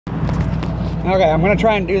Okay, I'm gonna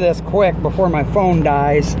try and do this quick before my phone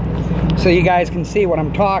dies so you guys can see what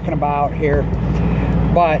I'm talking about here.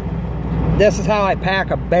 But this is how I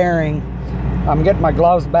pack a bearing. I'm getting my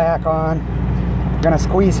gloves back on. I'm gonna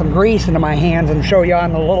squeeze some grease into my hands and show you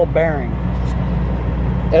on the little bearing.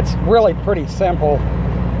 It's really pretty simple,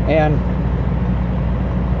 and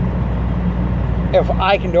if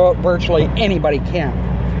I can do it, virtually anybody can.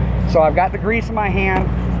 So I've got the grease in my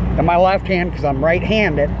hand, in my left hand because I'm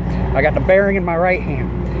right-handed. I got the bearing in my right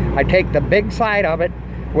hand. I take the big side of it,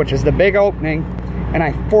 which is the big opening, and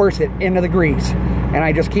I force it into the grease. And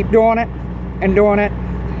I just keep doing it and doing it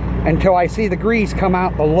until I see the grease come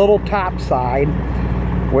out the little top side,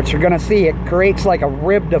 which you're gonna see it creates like a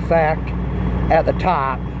ribbed effect at the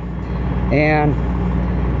top. And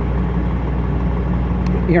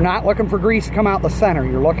you're not looking for grease to come out the center.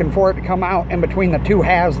 You're looking for it to come out in between the two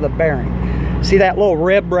halves of the bearing. See that little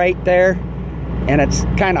rib right there? And it's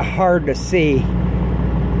kind of hard to see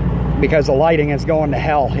because the lighting is going to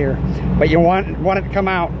hell here. But you want it to come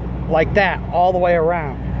out like that all the way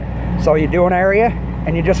around. So you do an area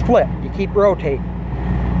and you just flip. You keep rotating.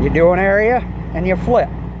 You do an area and you flip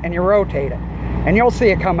and you rotate it. And you'll see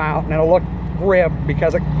it come out and it'll look ribbed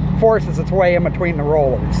because it forces its way in between the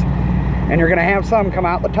rollers. And you're gonna have some come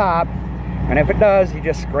out the top, and if it does, you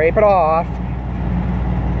just scrape it off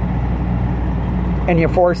and you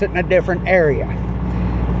force it in a different area.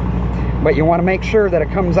 But you want to make sure that it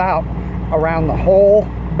comes out around the whole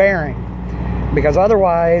bearing, because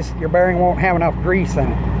otherwise your bearing won't have enough grease in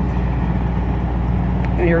it.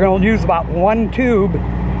 And you're going to use about 1 tube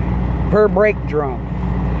per brake drum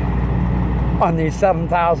on these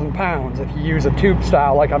 7,000 pounds if you use a tube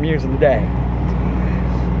style like I'm using today.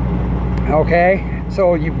 Okay,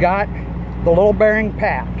 so you've got the little bearing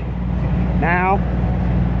packed. Now,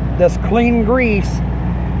 this clean grease,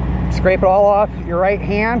 scrape it all off your right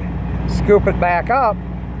hand, scoop it back up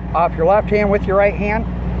off your left hand with your right hand,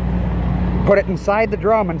 put it inside the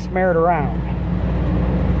drum and smear it around.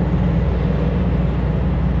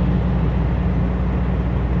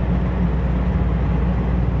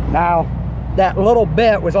 Now, that little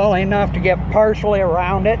bit was only enough to get partially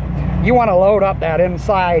around it. You want to load up that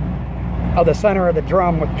inside of the center of the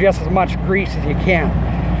drum with just as much grease as you can.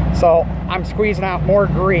 So I'm squeezing out more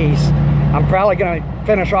grease. I'm probably going to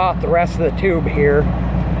finish off the rest of the tube here.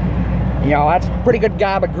 You know, that's a pretty good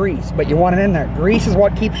gob of grease, but you want it in there. Grease is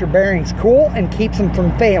what keeps your bearings cool and keeps them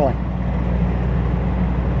from failing.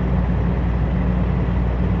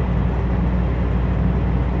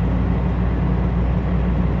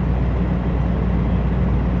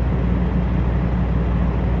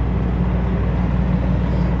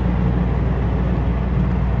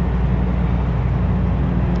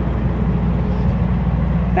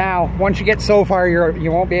 Now, once you get so far,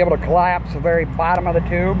 you won't be able to collapse the very bottom of the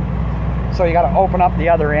tube. So you got to open up the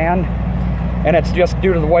other end, and it's just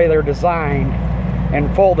due to the way they're designed,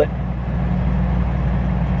 and fold it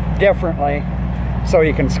differently so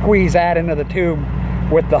you can squeeze that into the tube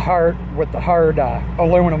with the hard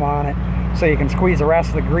aluminum on it, so you can squeeze the rest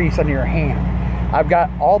of the grease into your hand. I've got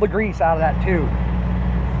all the grease out of that tube.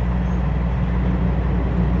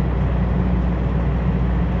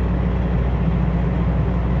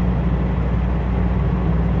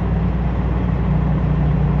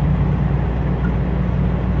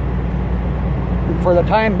 For the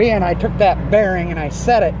time being, I took that bearing and I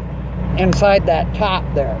set it inside that top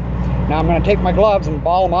there. Now I'm going to take my gloves and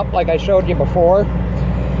ball them up like I showed you before.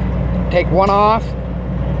 Take one off,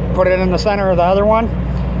 put it in the center of the other one,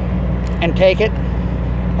 and take it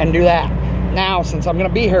and do that. Now, since I'm going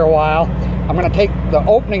to be here a while, I'm going to take the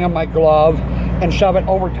opening of my glove and shove it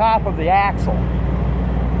over top of the axle.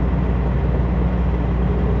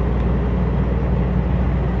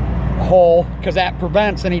 Hole, because that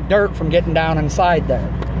prevents any dirt from getting down inside there.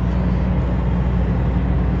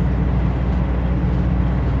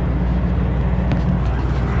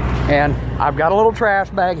 And I've got a little trash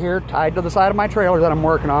bag here tied to the side of my trailer that I'm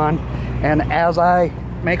working on, and as I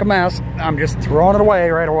make a mess, I'm just throwing it away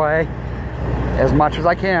right away as much as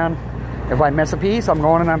I can. If I miss a piece, I'm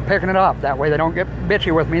going and I'm picking it up. That way they don't get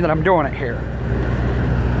bitchy with me that I'm doing it here.